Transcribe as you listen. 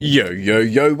Yo, yo,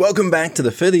 yo, welcome back to the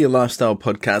Further Your Lifestyle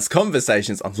podcast,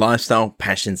 conversations on lifestyle,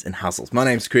 passions, and hustles. My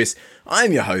name's Chris,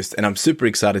 I'm your host, and I'm super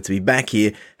excited to be back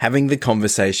here having the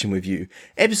conversation with you.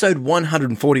 Episode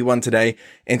 141 today,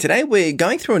 and today we're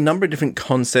going through a number of different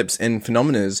concepts and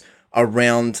phenomena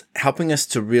around helping us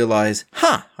to realize,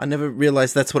 I never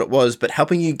realized that's what it was, but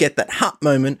helping you get that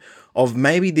moment of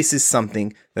maybe this is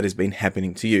something that has been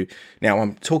happening to you. Now,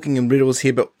 I'm talking in riddles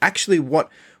here, but actually what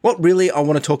really I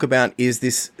want to talk about is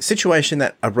this situation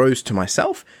that arose to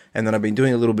myself, and then I've been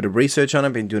doing a little bit of research on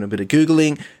it, been doing a bit of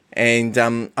Googling, and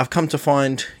I've come to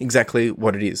find exactly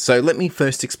what it is. So let me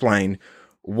first explain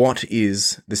what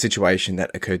is the situation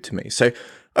that occurred to me. So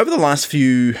over the last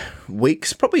few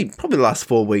weeks, probably the last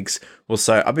 4 weeks or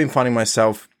so, I've been finding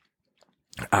myself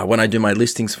when I do my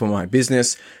listings for my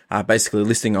business, basically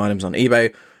listing items on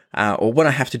eBay, or when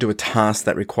I have to do a task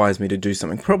that requires me to do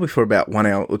something, probably for about 1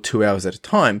 hour or 2 hours at a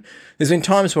time. There's been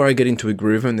times where I get into a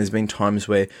groove, and there's been times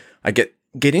where I get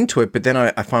into it, but then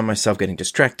I find myself getting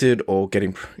distracted or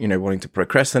getting, wanting to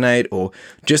procrastinate or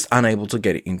just unable to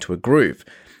get into a groove.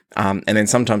 And then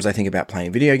sometimes I think about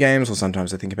playing video games, or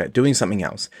sometimes I think about doing something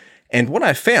else. And what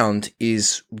I found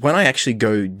is when I actually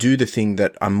go do the thing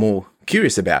that I'm more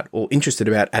curious about or interested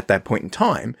about at that point in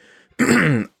time,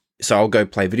 so I'll go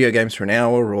play video games for an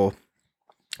hour, or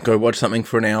go watch something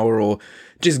for an hour, or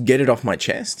just get it off my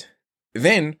chest.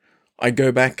 Then I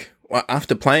go back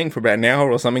after playing for about an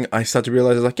hour or something. I start to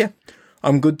realize,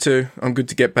 I'm good to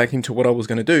get back into what I was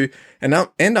going to do, and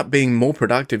I'll end up being more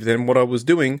productive than what I was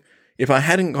doing if I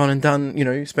hadn't gone and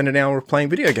done, spend an hour playing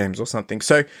video games or something.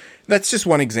 So that's just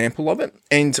one example of it.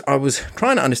 And I was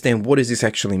trying to understand, what does this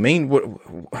actually mean? What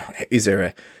is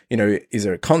there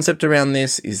a concept around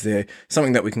this? Is there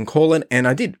something that we can call it? And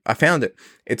I found it.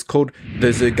 It's called the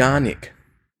Zegarnik.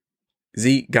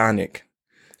 Zegarnik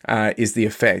is the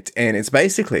effect. And it's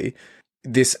basically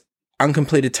this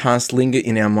uncompleted tasks linger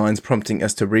in our minds, prompting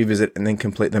us to revisit and then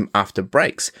complete them after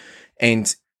breaks.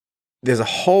 And there's a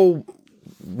whole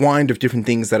wind of different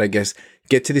things that I guess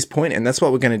get to this point, and that's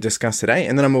what we're going to discuss today.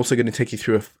 And then I'm also going to take you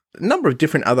through a number of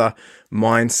different other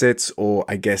mindsets, or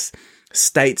I guess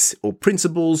states or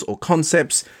principles or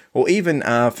concepts, or even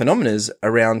phenomena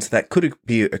around that could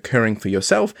be occurring for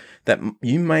yourself that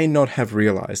you may not have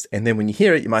realized. And then when you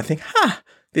hear it, you might think,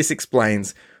 this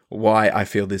explains why I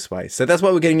feel this way. So that's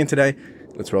what we're getting in today.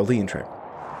 Let's roll the intro.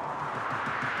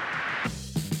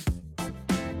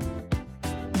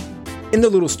 In the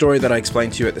little story that I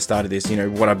explained to you at the start of this,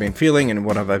 what I've been feeling and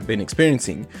what I've been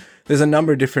experiencing, there's a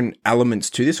number of different elements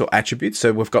to this, or attributes.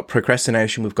 So we've got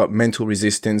procrastination, we've got mental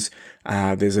resistance,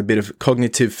 there's a bit of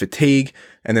cognitive fatigue,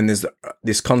 and then there's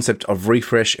this concept of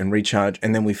refresh and recharge,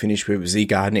 and then we finish with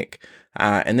Zegarnik.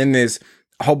 And then there's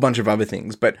a whole bunch of other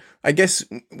things. But I guess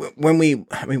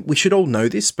we should all know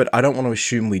this, but I don't want to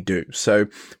assume we do. So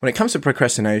when it comes to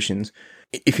procrastinations,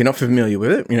 if you're not familiar with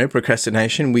it,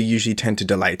 procrastination, we usually tend to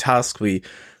delay tasks. We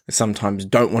sometimes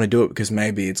don't want to do it because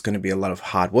maybe it's going to be a lot of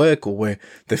hard work, or we're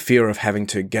the fear of having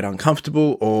to get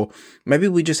uncomfortable, or maybe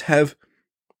we just have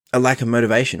a lack of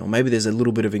motivation, or maybe there's a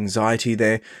little bit of anxiety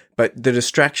there. But the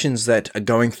distractions that are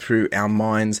going through our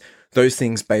minds, those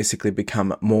things basically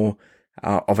become more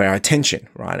of our attention,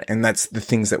 right? And that's the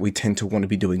things that we tend to want to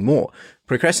be doing more.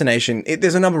 Procrastination,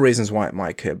 there's a number of reasons why it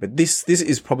might occur, but this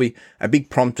is probably a big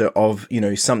prompter of,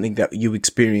 something that you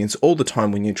experience all the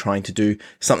time when you're trying to do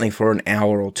something for an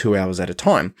hour or 2 hours at a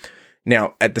time.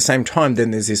 Now, at the same time, then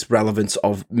there's this relevance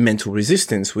of mental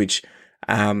resistance, which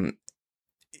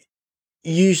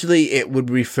usually it would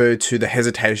refer to the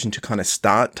hesitation to kind of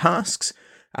start tasks,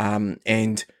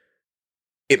 and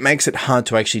it makes it hard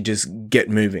to actually just get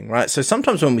moving, right? So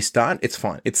sometimes when we start, it's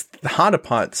fine. It's the harder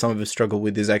part some of us struggle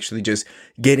with is actually just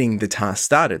getting the task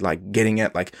started, like getting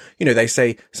out, they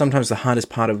say sometimes the hardest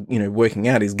part of, working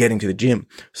out is getting to the gym.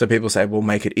 So people say, well,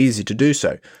 make it easy to do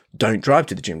so. Don't drive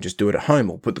to the gym, just do it at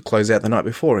home, or put the clothes out the night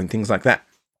before and things like that.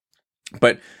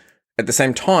 But at the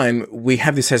same time, we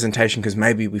have this hesitation because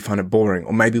maybe we find it boring,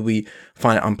 or maybe we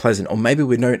find it unpleasant, or maybe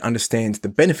we don't understand the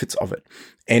benefits of it.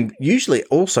 And usually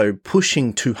also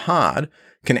pushing too hard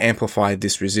can amplify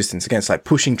this resistance. Again, it's like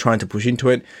trying to push into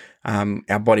it.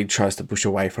 Our body tries to push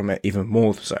away from it even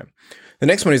more so. The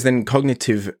next one is then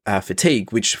cognitive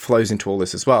fatigue, which flows into all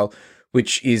this as well,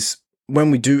 which is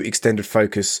when we do extended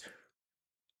focus,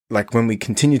 like when we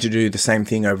continue to do the same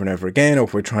thing over and over again, or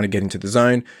if we're trying to get into the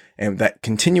zone, and that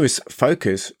continuous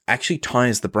focus actually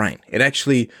tires the brain. It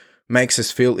actually makes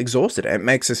us feel exhausted. It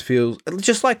makes us feel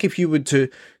just like if you were to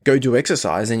go do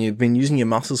exercise and you've been using your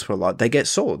muscles for a lot, they get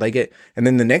sore. And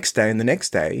then the next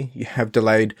day you have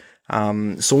delayed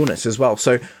soreness as well.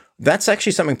 So that's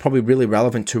actually something probably really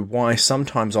relevant to why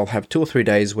sometimes I'll have 2 or 3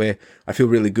 days where I feel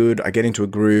really good, I get into a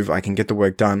groove, I can get the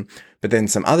work done, but then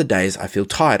some other days I feel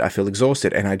tired, I feel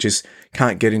exhausted, and I just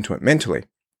can't get into it mentally.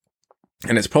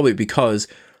 And it's probably because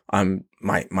my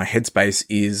headspace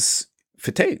is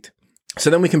fatigued.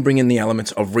 So then we can bring in the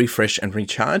elements of refresh and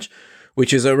recharge,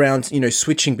 which is around,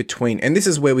 switching between, and this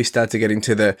is where we start to get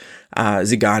into the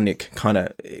Zegarnik kind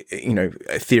of,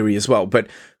 theory as well. But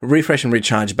refresh and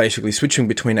recharge, basically switching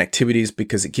between activities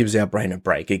because it gives our brain a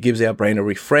break. It gives our brain a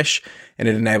refresh, and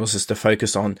it enables us to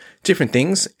focus on different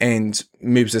things and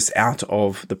moves us out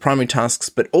of the primary tasks,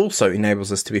 but also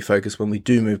enables us to be focused when we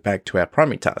do move back to our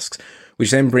primary tasks,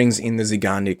 which then brings in the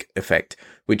Zegarnik effect,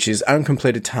 which is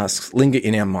uncompleted tasks linger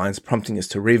in our minds, prompting us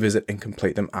to revisit and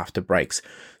complete them after breaks.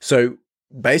 So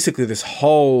basically this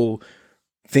whole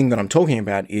thing that I'm talking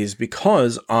about is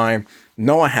because I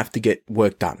know I have to get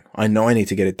work done. I know I need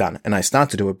to get it done, and I start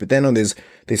to do it. But then there's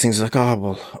these things like, oh,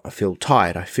 well, I feel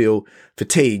tired. I feel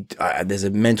fatigued. There's a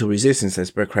mental resistance.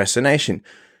 There's procrastination.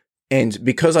 And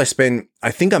because I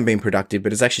think I'm being productive,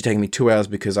 but it's actually taking me 2 hours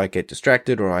because I get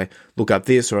distracted, or I look up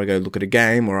this, or I go look at a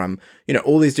game, or I'm,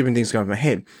 all these different things going in my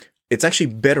head. It's actually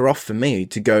better off for me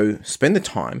to go spend the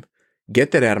time,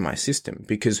 get that out of my system,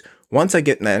 because once I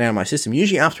get that out of my system,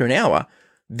 usually after an hour,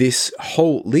 this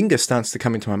whole linger starts to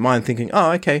come into my mind thinking,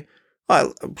 oh, okay, I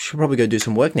should probably go do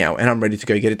some work now, and I'm ready to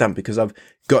go get it done because I've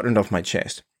gotten it off my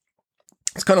chest.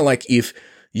 It's kind of like if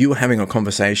you were having a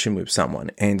conversation with someone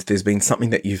and there's been something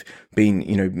that you've been,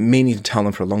 meaning to tell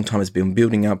them for a long time, has been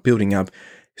building up.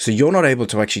 So you're not able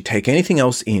to actually take anything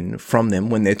else in from them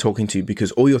when they're talking to you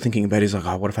because all you're thinking about is like,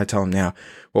 oh, what if I tell them now?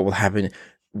 What will happen?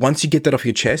 Once you get that off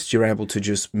your chest, you're able to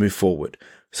just move forward.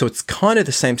 So it's kind of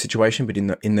the same situation, but in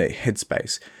the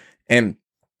headspace. And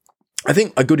I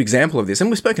think a good example of this, and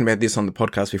we've spoken about this on the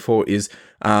podcast before, is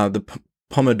the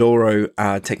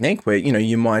Pomodoro technique, where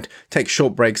you might take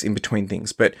short breaks in between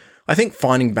things. But I think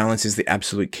finding balance is the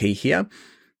absolute key here.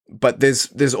 But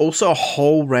there's also a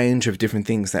whole range of different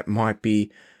things that might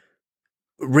be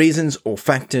reasons or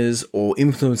factors or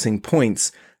influencing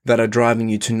points that are driving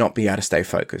you to not be able to stay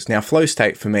focused. Now, flow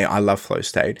state, for me, I love flow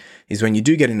state, is when you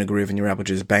do get in a groove and you're able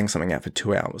to just bang something out for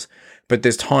 2 hours. But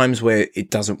there's times where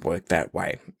it doesn't work that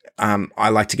way. I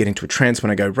like to get into a trance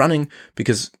when I go running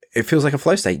because it feels like a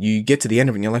flow state. You get to the end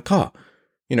of it and you're like, oh,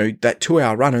 that 2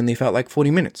 hour run only felt like 40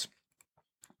 minutes.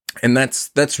 And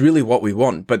that's really what we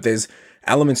want. But there's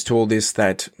elements to all this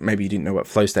that maybe you didn't know what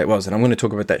flow state was. And I'm going to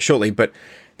talk about that shortly, but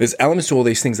there's elements to all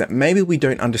these things that maybe we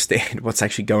don't understand what's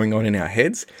actually going on in our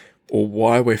heads or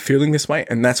why we're feeling this way.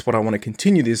 And that's what I want to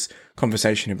continue this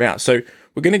conversation about. So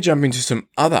we're going to jump into some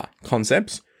other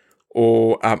concepts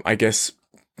or,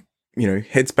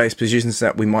 headspace positions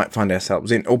that we might find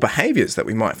ourselves in or behaviors that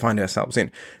we might find ourselves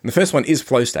in. And the first one is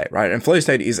flow state, right? And flow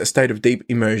state is a state of deep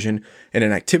immersion in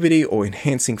an activity or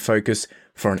enhancing focus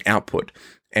for an output.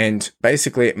 And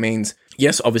basically it means,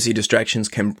 yes, obviously distractions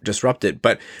can disrupt it,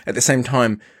 but at the same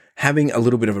time, having a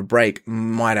little bit of a break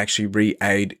might actually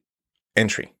re-aid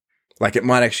entry. Like it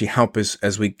might actually help us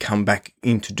as we come back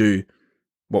in to do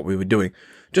what we were doing.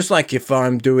 Just like if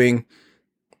I'm doing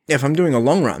a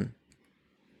long run,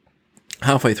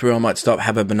 halfway through I might stop,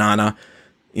 have the banana,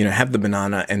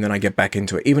 and then I get back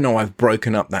into it. Even though I've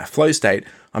broken up that flow state,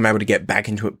 I'm able to get back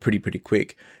into it pretty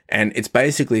quick. And it's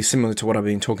basically similar to what I've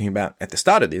been talking about at the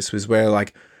start of this, was where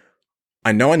like,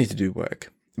 I know I need to do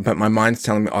work, but my mind's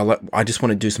telling me, I just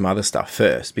want to do some other stuff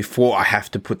first before I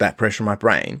have to put that pressure on my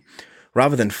brain.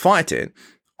 Rather than fight it,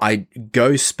 I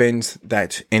go spend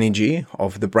that energy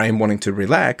of the brain wanting to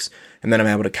relax, and then I'm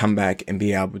able to come back and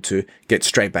be able to get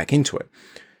straight back into it.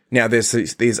 Now, there's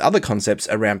these other concepts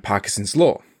around Parkinson's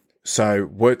law. So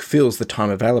work fills the time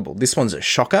available. This one's a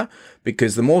shocker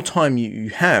because the more time you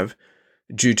have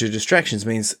due to distractions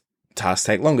means tasks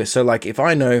take longer. So like if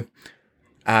I know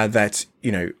that,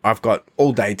 I've got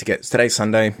all day to get, today's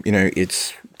Sunday,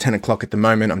 it's 10 o'clock at the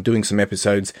moment, I'm doing some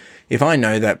episodes. If I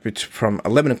know that from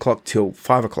 11 o'clock till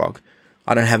 5 o'clock,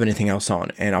 I don't have anything else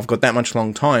on, and I've got that much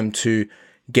long time to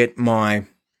get my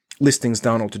listings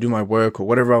done or to do my work or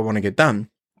whatever I want to get done,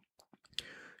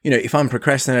 if I'm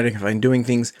procrastinating, if I'm doing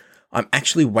things, I'm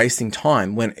actually wasting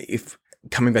time if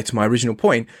coming back to my original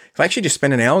point, if I actually just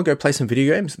spend an hour, go play some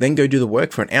video games, then go do the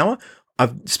work for an hour,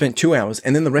 I've spent 2 hours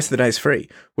and then the rest of the day is free.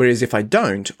 Whereas if I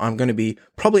don't, I'm going to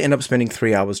probably end up spending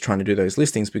 3 hours trying to do those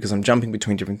listings because I'm jumping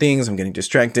between different things. I'm getting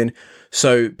distracted.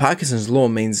 So Parkinson's law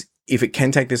means if it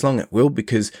can take this long, it will,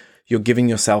 because you're giving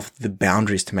yourself the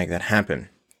boundaries to make that happen.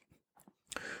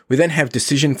 We then have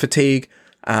decision fatigue.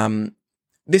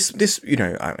 This,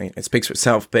 it speaks for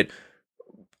itself, but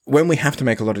when we have to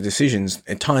make a lot of decisions,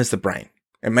 it tires the brain.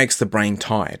 It makes the brain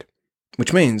tired.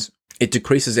 which means it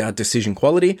decreases our decision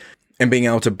quality. And being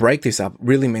able to break this up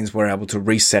really means we're able to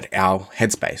reset our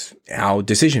headspace, our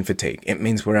decision fatigue. It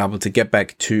means we're able to get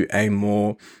back to a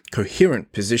more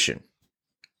coherent position.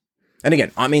 And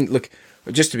again, I mean, look,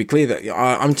 just to be clear, that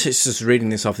I'm just reading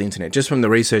this off the internet, just from the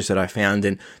research that I found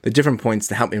and the different points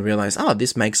to help me realize,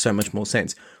 this makes so much more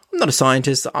sense. I'm not a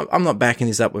scientist. I'm not backing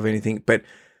this up with anything, but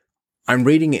I'm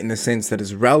reading it in the sense that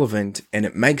it's relevant and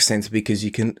it makes sense because you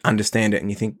can understand it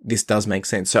and you think this does make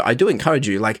sense. So I do encourage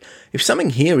you, like, if something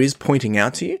here is pointing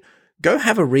out to you, go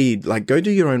have a read, like go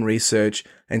do your own research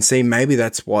and see maybe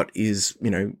that's what is,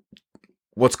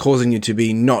 what's causing you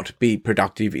to not be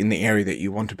productive in the area that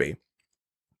you want to be.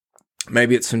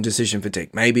 Maybe it's some decision fatigue.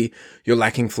 Maybe you're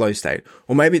lacking flow state,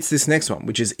 or maybe it's this next one,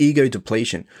 which is ego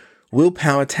depletion.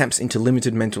 Willpower taps into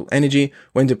limited mental energy.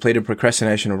 When depleted,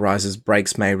 procrastination arises.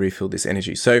 Breaks may refill this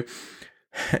energy. So,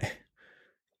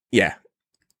 yeah,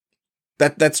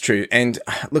 that's true. And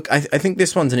look, I think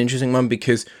this one's an interesting one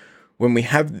because when we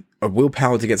have a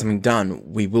willpower to get something done,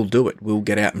 we will do it. We'll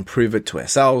get out and prove it to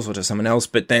ourselves or to someone else.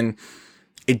 But then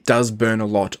it does burn a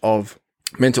lot of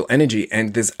mental energy,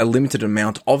 and there's a limited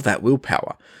amount of that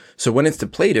willpower. So when it's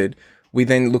depleted, we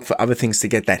then look for other things to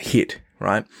get that hit,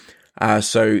 right?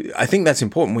 So I think that's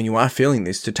important when you are feeling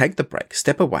this, to take the break,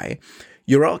 step away.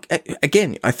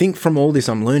 Again, I think from all this,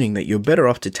 I'm learning that you're better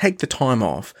off to take the time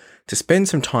off, to spend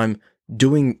some time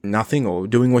doing nothing or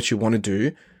doing what you want to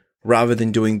do, rather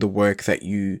than doing the work that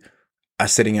you are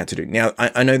setting out to do. Now,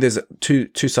 I know there's two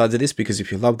sides of this, because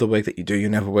if you love the work that you do, you'll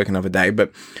never work another day.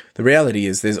 But the reality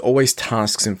is there's always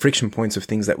tasks and friction points of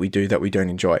things that we do that we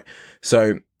don't enjoy.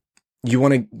 So you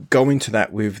want to go into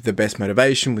that with the best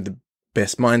motivation, with the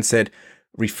best mindset,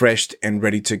 refreshed and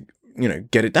ready to,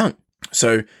 get it done.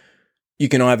 So you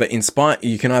can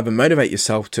either motivate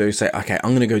yourself to say, okay,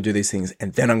 I'm going to go do these things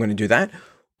and then I'm going to do that.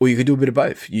 Or you could do a bit of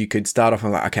both. You could start off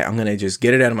and like, okay, I'm going to just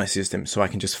get it out of my system so I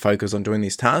can just focus on doing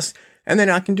these tasks, and then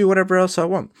I can do whatever else I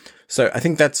want. So I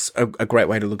think that's a great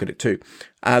way to look at it too.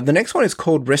 The next one is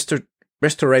called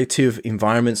restorative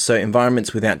environments. So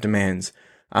environments without demands.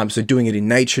 So doing it in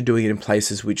nature, doing it in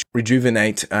places which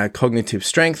rejuvenate cognitive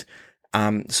strength.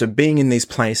 So being in these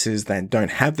places that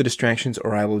don't have the distractions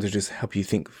or are able to just help you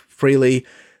think freely.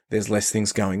 There's less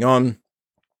things going on.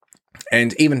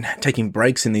 And even taking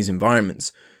breaks in these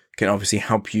environments can obviously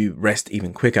help you rest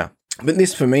even quicker. But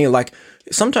this for me, like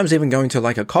sometimes even going to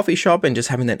like a coffee shop and just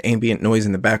having that ambient noise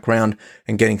in the background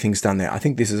and getting things done there. I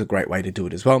think this is a great way to do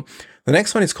it as well. The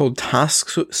next one is called task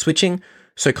switching.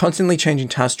 So constantly changing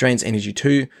tasks drains energy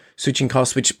too. Switching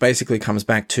costs, which basically comes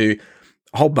back to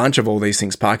a whole bunch of all these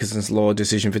things: Parkinson's law,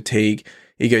 decision fatigue,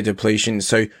 ego depletion.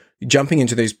 So jumping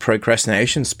into these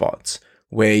procrastination spots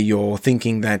where you're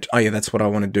thinking that, oh yeah, that's what I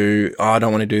want to do. Oh, I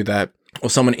don't want to do that. Or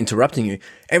someone interrupting you.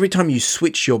 Every time you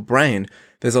switch your brain,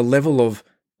 there's a level of,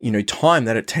 time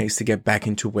that it takes to get back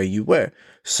into where you were.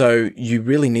 So you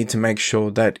really need to make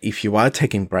sure that if you are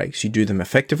taking breaks, you do them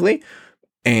effectively,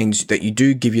 and that you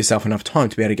do give yourself enough time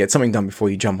to be able to get something done before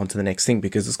you jump onto the next thing,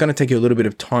 because it's going to take you a little bit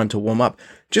of time to warm up.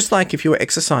 Just like if you were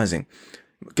exercising,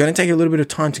 it's going to take you a little bit of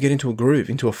time to get into a groove,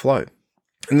 into a flow.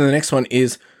 And then the next one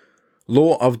is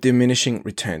law of diminishing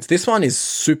returns. This one is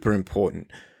super important.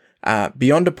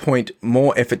 Beyond a point,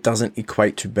 more effort doesn't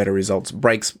equate to better results.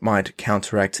 Breaks might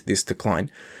counteract this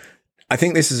decline. I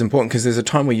think this is important because there's a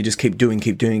time where you just keep doing,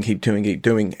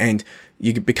 and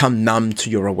you become numb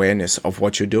to your awareness of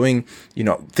what you're doing. You're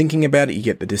not thinking about it. You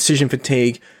get the decision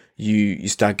fatigue. You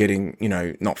start getting,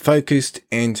 not focused,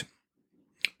 and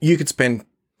you could spend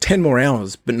 10 more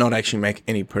hours but not actually make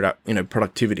any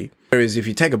productivity. Whereas if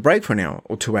you take a break for an hour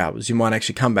or 2 hours, you might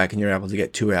actually come back and you're able to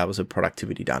get 2 hours of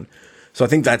productivity done. So I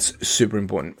think that's super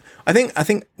important. I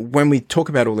think when we talk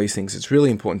about all these things, it's really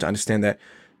important to understand that,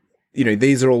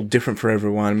 these are all different for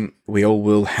everyone. We all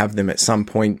will have them at some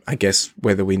point, I guess,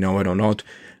 whether we know it or not.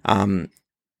 And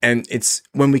it's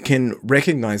when we can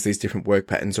recognize these different work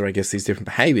patterns, or I guess these different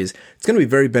behaviors, it's going to be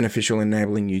very beneficial in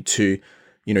enabling you to,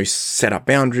 set up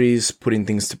boundaries, put in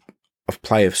things of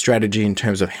play of strategy in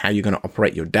terms of how you're going to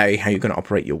operate your day, how you're going to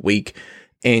operate your week.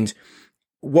 And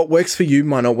what works for you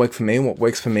might not work for me, and what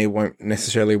works for me won't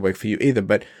necessarily work for you either.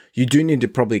 But you do need to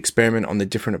probably experiment on the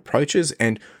different approaches.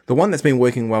 And the one that's been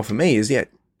working well for me is,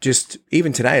 just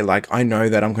even today, like I know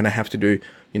that I'm going to have to do,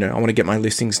 I want to get my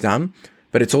listings done,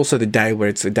 but it's also the day where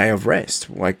it's a day of rest.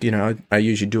 Like, I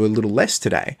usually do a little less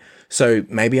today. So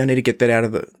maybe I need to get that out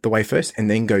of the way first and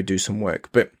then go do some work.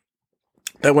 But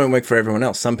that won't work for everyone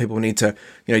else. Some people need to,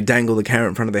 dangle the carrot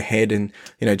in front of their head and,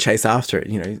 chase after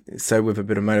it, so with a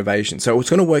bit of motivation. So it's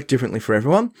going to work differently for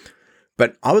everyone.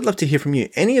 But I would love to hear from you.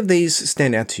 Any of these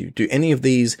stand out to you? Do any of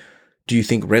these do you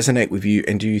think resonate with you?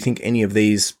 And do you think any of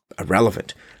these are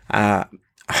relevant?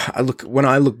 When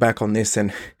I look back on this,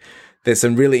 and there's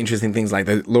some really interesting things like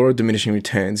the law of diminishing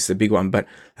returns is a big one, but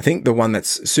I think the one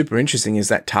that's super interesting is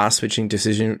that task switching,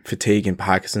 decision fatigue, and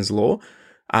Parkinson's law.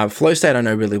 Flow state I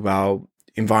know really well.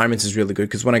 Environments is really good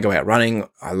because when I go out running,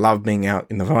 I love being out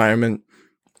in the environment.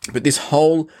 But this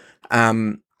whole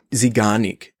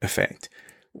Zegarnik effect,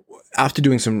 after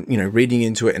doing some reading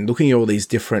into it and looking at all these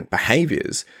different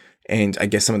behaviors and I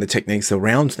guess some of the techniques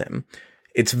around them,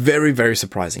 it's very, very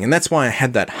surprising. And that's why I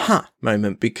had that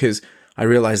moment, because I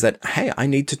realized that, hey, I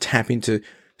need to tap into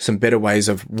some better ways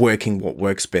of working what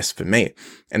works best for me.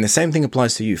 And the same thing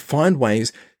applies to you. Find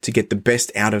ways to get the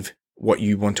best out of what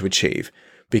you want to achieve,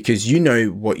 because you know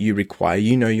what you require,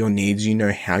 you know your needs, you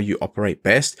know how you operate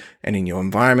best and in your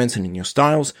environments and in your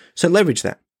styles. So leverage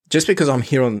that. Just because I'm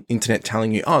here on the internet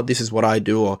telling you, oh, this is what I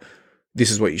do, or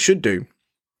this is what you should do.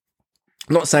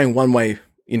 I'm not saying one way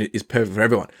is perfect for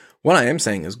everyone. What I am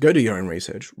saying is go do your own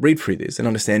research, read through this and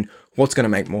understand what's going to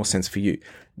make more sense for you.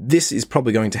 This is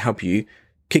probably going to help you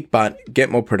kick butt,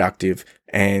 get more productive,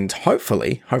 and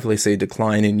hopefully see a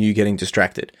decline in you getting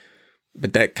distracted.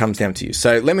 But that comes down to you.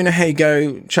 So let me know how you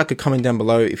go. Chuck a comment down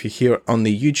below if you're here on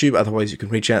the YouTube. Otherwise, you can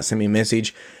reach out, send me a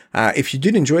message. If you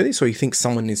did enjoy this or you think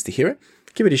someone needs to hear it,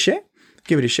 give it a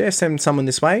share. Send someone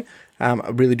this way. I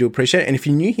really do appreciate it. And if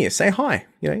you're new here, say hi.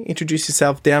 Introduce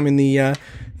yourself down in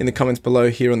the comments below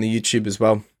here on the YouTube as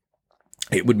well.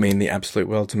 It would mean the absolute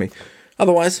world to me.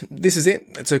 Otherwise, this is it.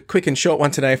 It's a quick and short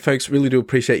one today, folks. Really do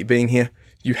appreciate you being here.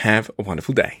 You have a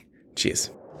wonderful day. Cheers.